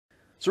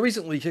So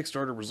recently,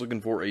 Kickstarter was looking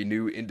for a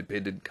new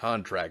independent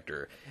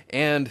contractor,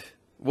 and,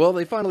 well,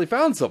 they finally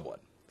found someone.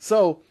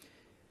 So,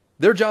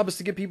 their job is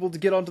to get people to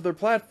get onto their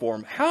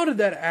platform. How did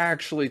that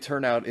actually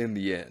turn out in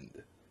the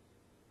end?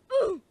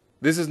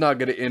 This is not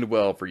going to end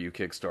well for you,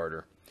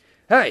 Kickstarter.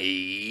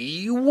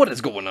 Hey, what is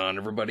going on,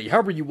 everybody?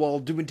 How are you all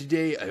doing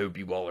today? I hope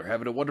you all are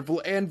having a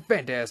wonderful and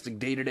fantastic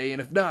day today,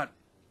 and if not,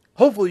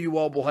 hopefully you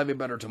all will have a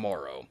better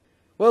tomorrow.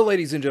 Well,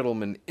 ladies and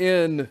gentlemen,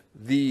 in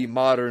the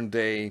modern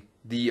day,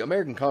 the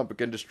American comic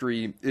book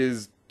industry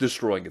is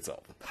destroying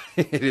itself.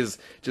 It is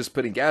just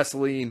putting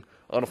gasoline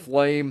on a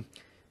flame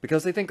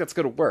because they think that's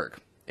going to work.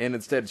 And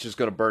instead it's just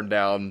going to burn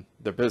down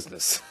their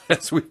business,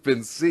 as we've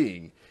been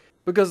seeing,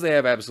 because they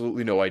have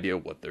absolutely no idea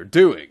what they're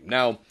doing.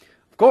 Now,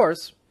 of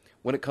course,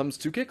 when it comes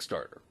to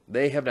Kickstarter,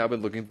 they have now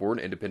been looking for an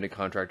independent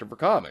contractor for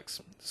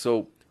comics. So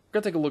we're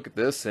going to take a look at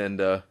this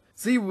and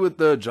see what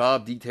the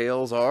job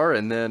details are,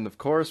 and then, of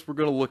course, we're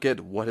going to look at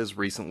what has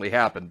recently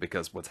happened,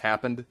 because what's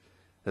happened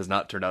has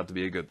not turned out to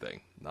be a good thing.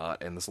 Not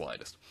in the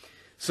slightest.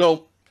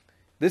 So,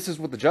 this is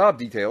what the job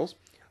details.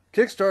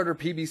 Kickstarter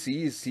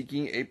PBC is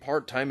seeking a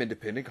part-time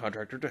independent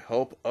contractor to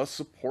help us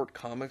support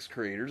comics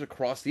creators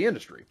across the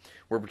industry.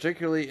 We're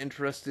particularly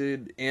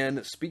interested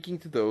in speaking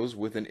to those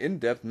with an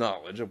in-depth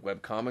knowledge of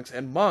webcomics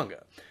and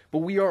manga, but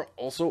we are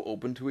also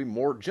open to a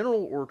more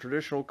general or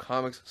traditional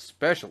comics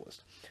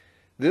specialist.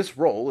 This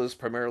role is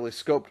primarily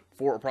scoped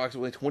for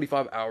approximately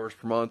 25 hours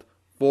per month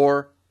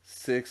for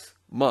 6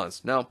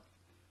 months. Now,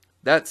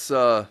 that's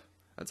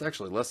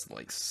actually less than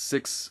like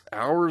 6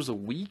 hours a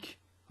week,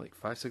 like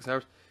 5-6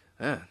 hours.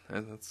 Yeah,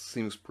 that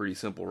seems pretty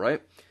simple,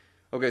 right?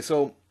 Okay,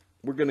 so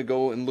we're going to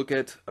go and look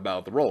at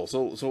about the role.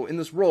 So in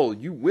this role,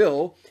 you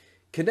will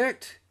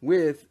connect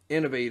with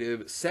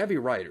innovative, savvy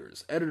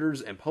writers,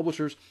 editors, and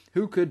publishers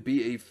who could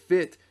be a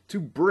fit to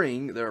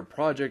bring their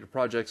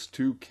projects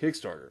to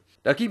Kickstarter.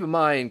 Now keep in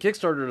mind,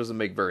 Kickstarter doesn't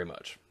make very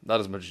much. Not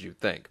as much as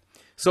you'd think.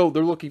 So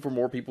they're looking for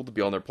more people to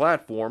be on their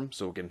platform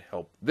so it can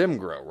help them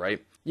grow,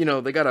 right? You know,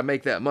 they got to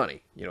make that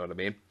money. You know what I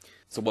mean?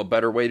 So what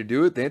better way to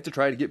do it than to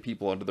try to get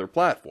people onto their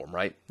platform,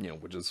 right? You know,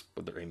 which is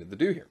what they're aiming to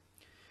do here.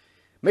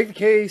 Make the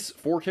case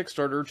for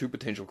Kickstarter to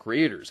potential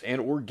creators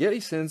and or get a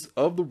sense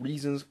of the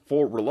reasons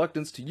for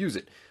reluctance to use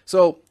it.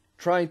 So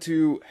trying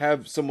to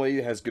have somebody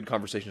that has good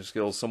conversation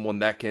skills, someone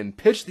that can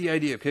pitch the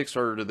idea of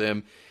Kickstarter to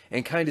them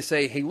and kind of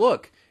say, hey,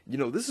 look, you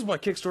know, this is why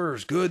Kickstarter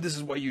is good. This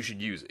is why you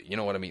should use it. You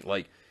know what I mean?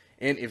 Like,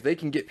 and if they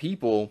can get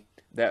people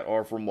that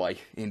are from like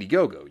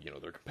Indiegogo, you know,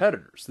 their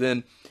competitors,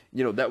 then,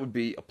 you know, that would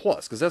be a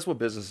plus, because that's what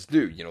businesses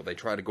do. You know, they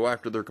try to go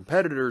after their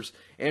competitors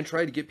and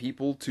try to get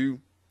people to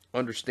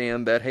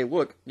understand that, hey,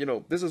 look, you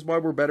know, this is why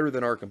we're better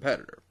than our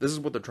competitor. This is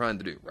what they're trying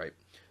to do, right?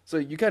 So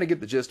you kind of get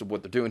the gist of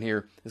what they're doing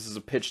here. This is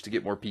a pitch to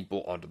get more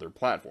people onto their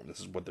platform. This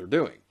is what they're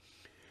doing.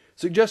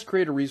 Suggest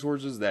creator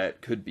resources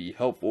that could be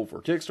helpful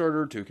for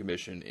Kickstarter to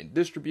commission and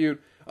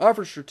distribute.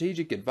 Offer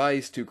strategic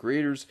advice to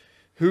creators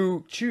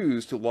who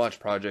choose to launch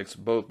projects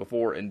both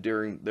before and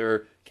during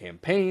their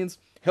campaigns.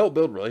 Help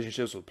build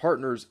relationships with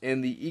partners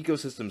in the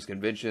ecosystems,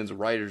 conventions,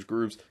 writers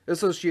groups,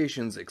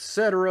 associations,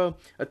 etc.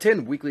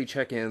 Attend weekly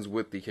check-ins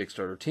with the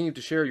Kickstarter team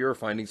to share your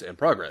findings and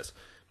progress.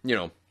 You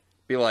know,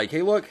 be like,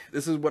 hey, look,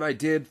 this is what I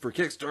did for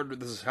Kickstarter.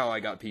 This is how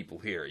I got people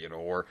here, you know,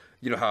 or,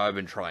 you know, how I've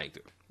been trying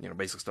to, you know,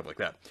 basic stuff like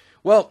that.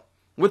 Well,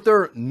 with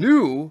their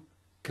new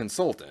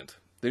consultant,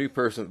 the new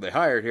person that they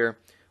hired here,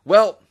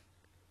 well,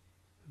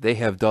 they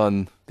have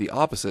done the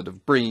opposite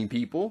of bringing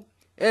people,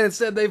 and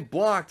instead they've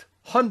blocked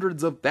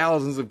hundreds of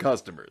thousands of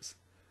customers.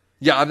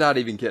 Yeah, I'm not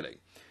even kidding.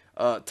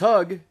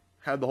 Tug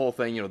had the whole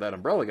thing, you know, that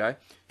umbrella guy.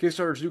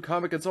 Kickstarter's new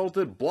comic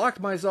consultant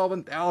blocked myself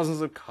and thousands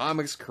of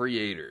comics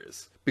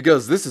creators.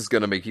 Because this is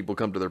going to make people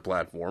come to their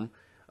platform.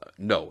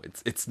 No,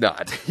 it's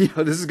not. You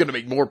know, this is going to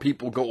make more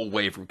people go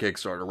away from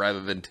Kickstarter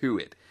rather than to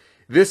it.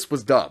 This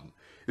was dumb.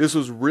 This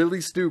was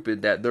really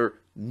stupid that their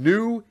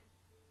new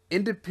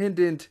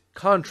independent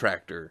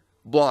contractor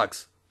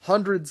blocks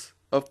hundreds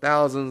of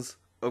thousands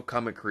of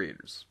comic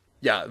creators.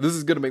 Yeah, this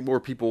is going to make more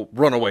people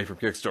run away from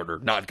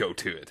Kickstarter, not go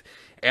to it.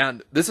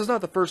 And this is not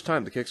the first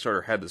time the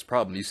Kickstarter had this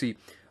problem. You see,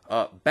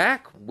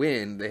 back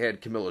when they had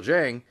Camilla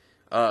Jang,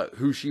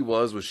 who she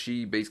was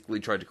she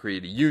basically tried to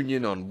create a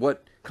union on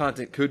what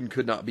content could and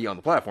could not be on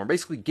the platform.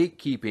 Basically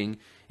gatekeeping,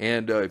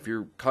 and if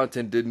your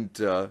content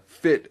didn't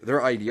fit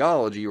their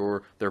ideology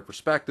or their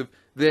perspective,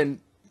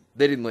 then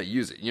they didn't let you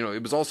use it. You know,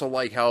 it was also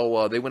like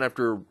how they went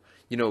after,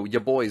 you know,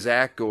 your boy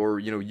Zach, or,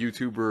 you know,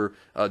 YouTuber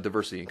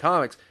Diversity in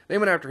Comics. They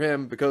went after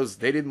him because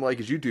they didn't like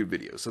his YouTube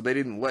videos, so they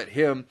didn't let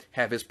him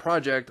have his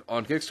project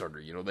on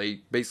Kickstarter. You know,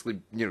 they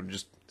basically, you know,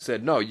 just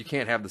said, no, you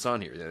can't have this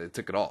on here. They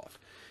took it off.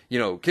 You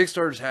know,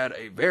 Kickstarter's had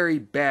a very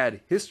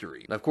bad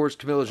history. Of course,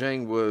 Camilla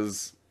Jang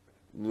was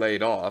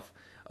laid off,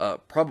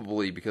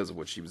 probably because of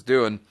what she was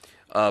doing.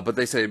 But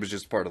they say it was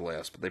just part of the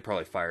layoffs, but they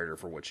probably fired her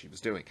for what she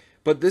was doing.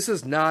 But this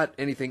is not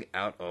anything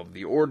out of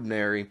the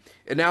ordinary.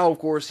 And now, of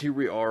course, here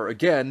we are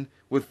again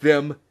with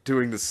them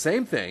doing the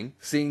same thing,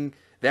 seeing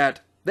that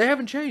they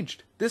haven't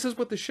changed. This is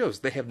what this shows.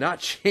 They have not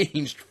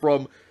changed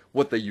from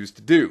what they used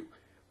to do.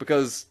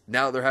 Because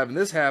now they're having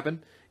this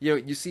happen.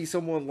 you see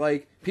someone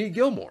like Pete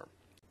Gilmore,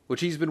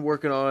 which he's been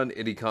working on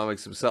indie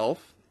comics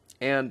himself.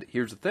 And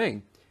here's the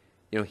thing,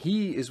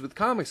 he is with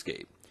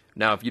Comicsgate.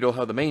 Now, if you know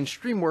how the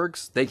mainstream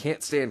works, they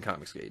can't stand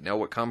Comicsgate. Now,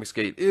 what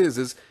Comicsgate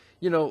is,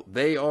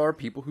 they are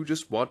people who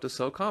just want to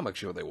sell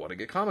comics. They want to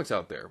get comics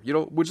out there,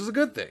 which is a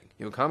good thing.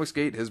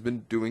 Comicsgate has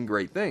been doing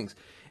great things.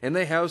 And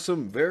they have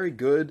some very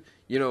good,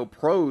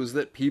 pros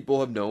that people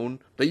have known.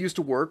 They used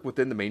to work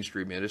within the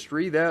mainstream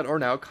industry that are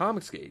now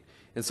Comicsgate.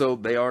 And so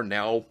they are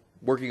now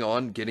working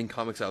on getting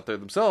comics out there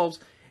themselves.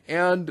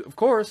 And, of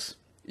course,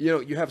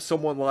 you have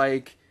someone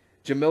like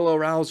Jamila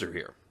Rouser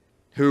here,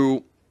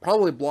 who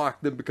probably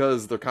blocked them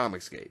because they're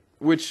Comicsgate,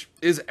 which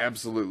is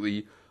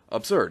absolutely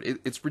absurd.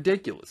 It's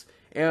ridiculous.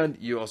 And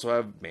you also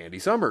have Mandy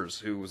Summers,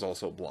 who was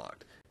also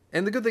blocked.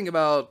 And the good thing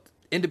about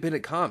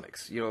independent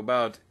comics,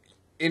 about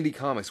indie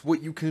comics,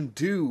 what you can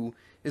do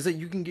is that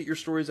you can get your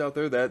stories out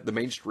there that the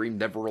mainstream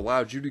never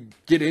allowed you to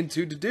get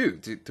into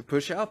to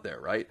push out there,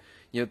 right?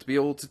 To be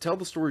able to tell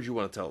the stories you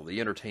want to tell, the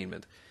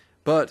entertainment.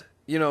 But,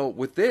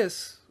 with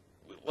this,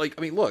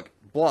 look,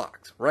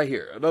 blocked, right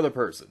here, another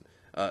person.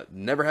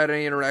 Never had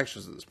any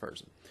interactions with this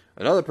person.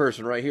 Another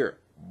person right here,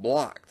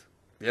 blocked.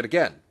 Yet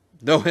again,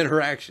 no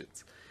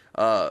interactions.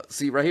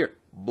 See right here,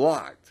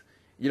 blocked.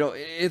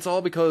 It's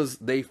all because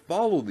they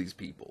follow these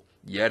people.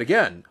 Yet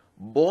again,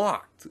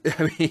 blocked.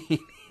 I mean,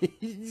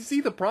 you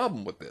see the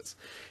problem with this.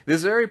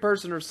 This very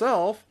person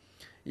herself,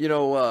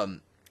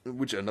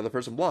 which another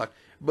person blocked,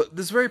 but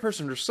this very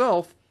person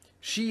herself,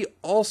 she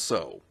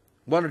also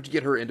wanted to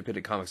get her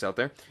independent comics out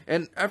there.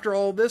 And after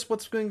all this,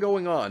 what's been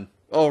going on?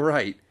 Oh,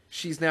 right.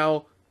 She's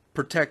now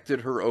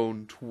protected her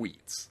own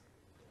tweets.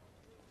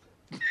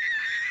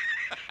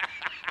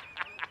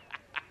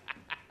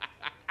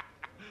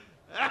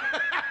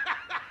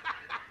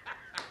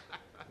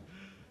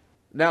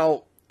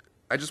 Now,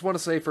 I just want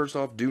to say, first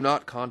off, do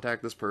not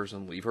contact this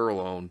person. Leave her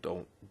alone.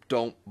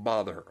 Don't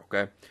bother her,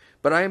 okay?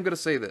 But I am going to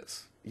say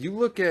this. You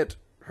look at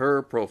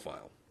her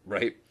profile,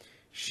 right?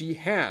 She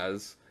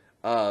has,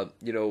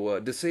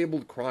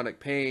 disabled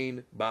chronic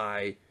pain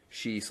by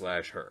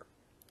she/her.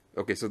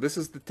 Okay, so this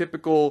is the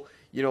typical,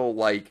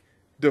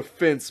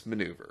 defense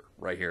maneuver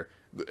right here,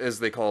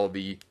 as they call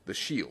the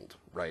shield,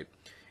 right?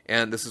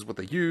 And this is what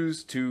they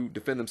use to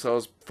defend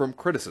themselves from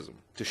criticism,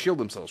 to shield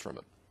themselves from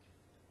it.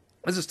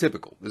 This is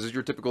typical. This is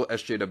your typical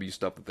SJW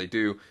stuff that they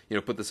do,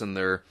 put this in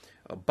their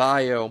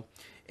bio.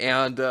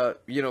 And,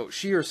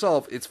 she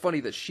herself, it's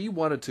funny that she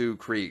wanted to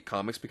create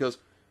comics because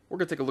we're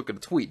going to take a look at a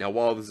tweet. Now,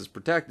 while this is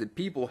protected,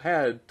 people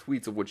had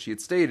tweets of what she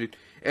had stated,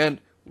 and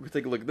we're going to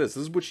take a look at this.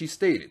 This is what she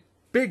stated.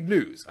 Big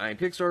news. I am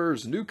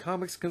Kickstarter's new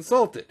comics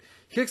consultant.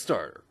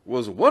 Kickstarter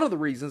was one of the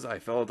reasons I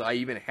felt I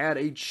even had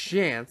a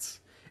chance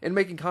in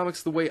making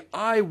comics the way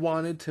I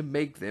wanted to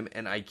make them,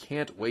 and I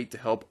can't wait to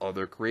help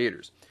other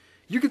creators.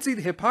 You can see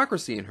the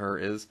hypocrisy in her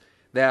is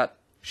that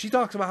she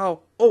talks about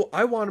how,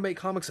 I want to make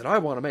comics that I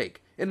want to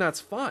make. And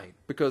that's fine,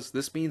 because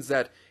this means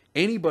that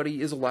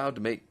anybody is allowed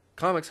to make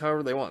comics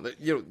however they want.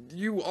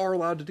 You are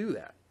allowed to do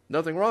that.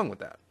 Nothing wrong with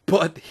that.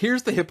 But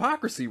here's the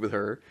hypocrisy with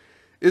her,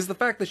 is the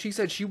fact that she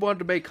said she wanted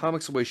to make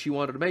comics the way she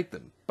wanted to make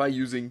them, by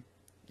using,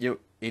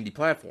 indie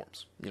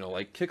platforms,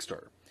 like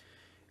Kickstarter.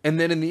 And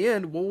then in the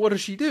end, well, what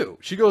does she do?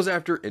 She goes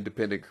after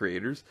independent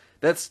creators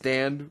that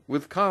stand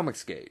with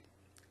Comicsgate.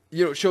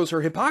 It shows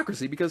her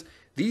hypocrisy, because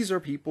these are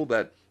people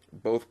that,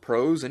 both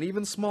pros and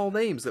even small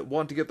names, that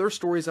want to get their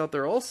stories out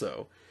there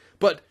also.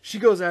 But she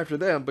goes after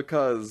them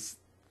because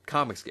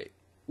Comicsgate,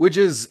 which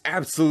is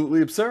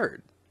absolutely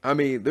absurd. I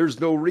mean,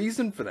 there's no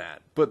reason for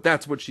that, but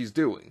that's what she's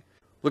doing.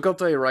 Look, I'll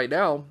tell you right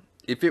now,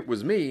 if it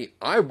was me,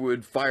 I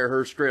would fire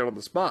her straight on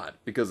the spot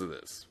because of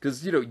this.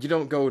 Because, you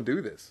don't go and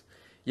do this.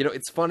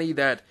 It's funny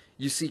that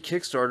you see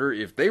Kickstarter,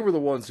 if they were the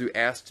ones who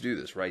asked to do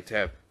this, right, to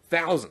have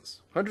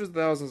thousands, hundreds of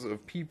thousands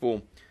of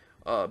people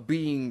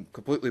being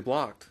completely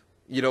blocked.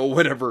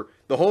 Whatever.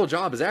 The whole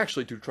job is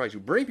actually to try to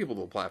bring people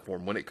to the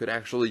platform when it could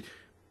actually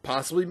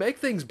possibly make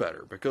things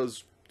better.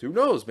 Because, who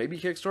knows, maybe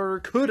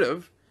Kickstarter could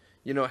have,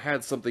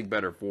 had something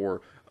better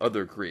for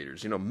other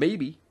creators.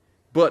 Maybe.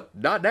 But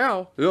not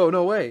now.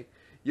 No way.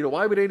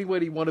 Why would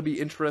anybody want to be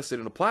interested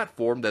in a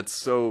platform that's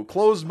so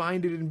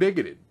closed-minded and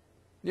bigoted?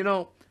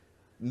 No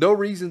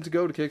reason to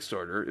go to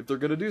Kickstarter if they're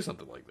going to do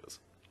something like this.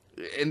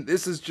 And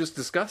this is just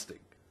disgusting.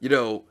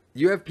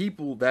 You have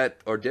people that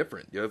are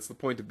different. That's the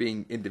point of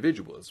being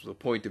individual. It's the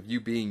point of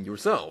you being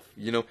yourself.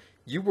 You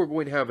are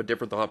going to have a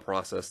different thought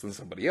process than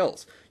somebody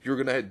else. You're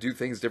going to do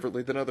things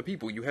differently than other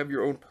people. You have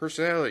your own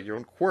personality, your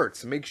own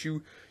quirks. It makes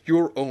you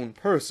your own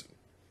person.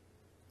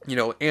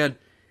 And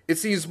it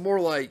seems more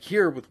like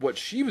here with what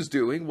she was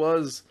doing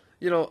was,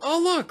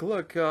 oh,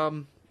 look,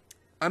 I'm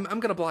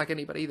going to block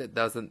anybody that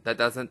doesn't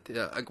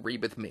agree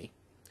with me.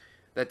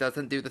 That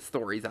doesn't do the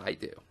stories I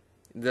do.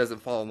 It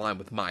doesn't fall in line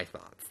with my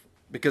thoughts.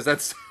 Because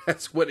that's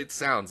what it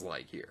sounds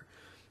like here.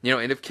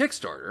 And if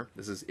Kickstarter,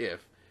 this is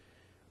if,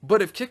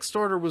 but if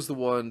Kickstarter was the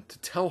one to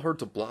tell her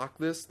to block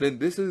this, then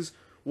this is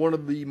one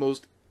of the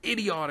most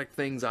idiotic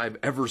things I've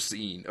ever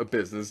seen a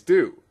business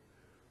do.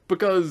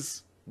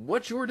 Because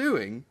what you're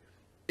doing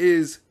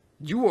is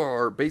you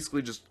are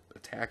basically just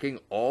attacking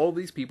all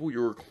these people.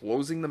 You're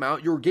closing them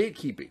out. You're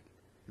gatekeeping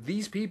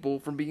these people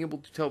from being able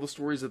to tell the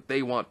stories that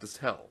they want to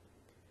tell.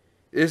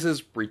 This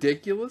is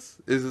ridiculous.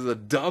 This is a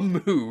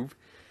dumb move.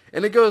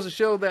 And it goes to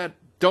show that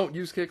don't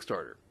use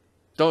Kickstarter.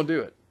 Don't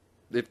do it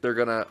if they're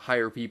going to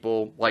hire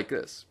people like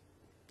this.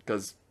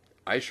 Because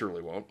I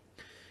surely won't.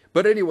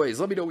 But anyways,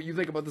 let me know what you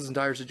think about this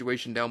entire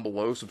situation down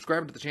below.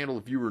 Subscribe to the channel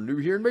if you are new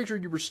here, and make sure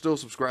you were still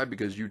subscribed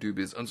because YouTube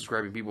is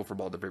unsubscribing people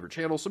from all their favorite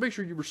channels. So make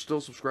sure you were still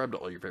subscribed to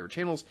all your favorite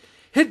channels.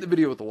 Hit the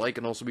video with a like,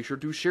 and also be sure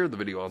to share the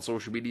video on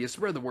social media.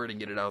 Spread the word and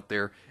get it out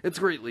there. It's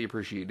greatly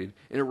appreciated,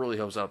 and it really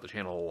helps out the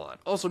channel a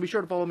lot. Also, be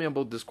sure to follow me on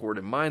both Discord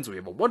and Minds. We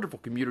have a wonderful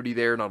community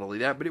there. Not only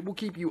that, but it will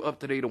keep you up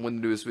to date on when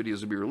the newest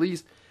videos will be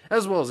released,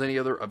 as well as any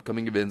other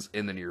upcoming events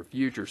in the near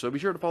future. So be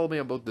sure to follow me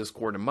on both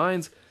Discord and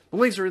Minds. The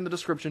links are in the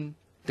description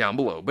down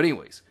below. But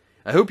anyways,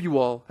 I hope you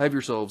all have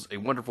yourselves a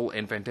wonderful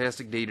and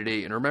fantastic day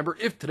today, and remember,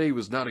 if today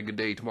was not a good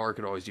day, tomorrow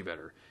could always be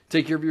better.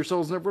 Take care of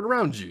yourselves and everyone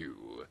around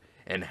you,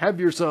 and have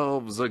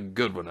yourselves a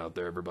good one out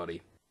there,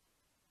 everybody.